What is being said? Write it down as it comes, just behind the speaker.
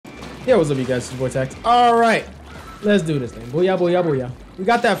Yeah, what's up, you guys? It's Vortex. All right, let's do this thing. Booyah, booyah, booyah. We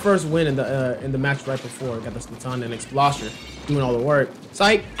got that first win in the match right before. We got the Splatoon and Explosion doing all the work.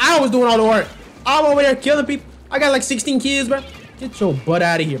 Psych, I was doing all the work. I'm over there killing people. I got like 16 kills, bro. Get your butt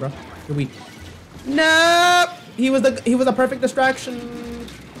out of here, bro. You're weak. Nope. He was a perfect distraction.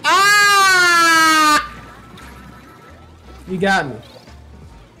 Ah! You got me.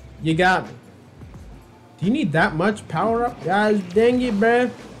 You got me. Do you need that much power up? Guys, dang it, bruh.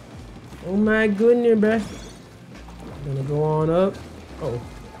 Oh my goodness, bruh. I'm gonna go on up. Oh.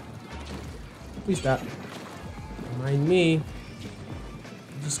 Please stop. Mind me. I'm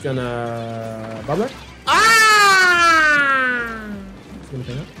just gonna... Bubbler? Ah! Just gonna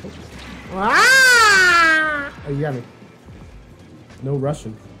pick up. Oh. Ah! Oh, you got me. No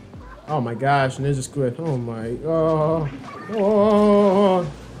Russian. Oh my gosh, Ninja Squid. Oh my...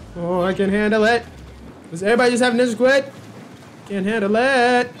 Oh, I can handle it. Does everybody just have Ninja Squid? Can't handle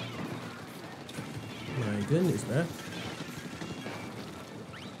it. My goodness, man.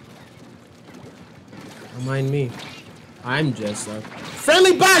 Don't mind me. I'm just a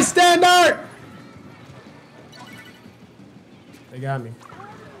friendly bystander! They got me.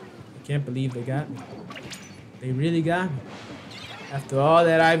 I can't believe they got me. They really got me. After all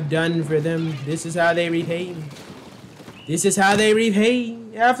that I've done for them, this is how they repay me. This is how they repay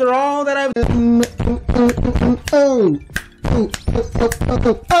me. After all that I've done. Oh.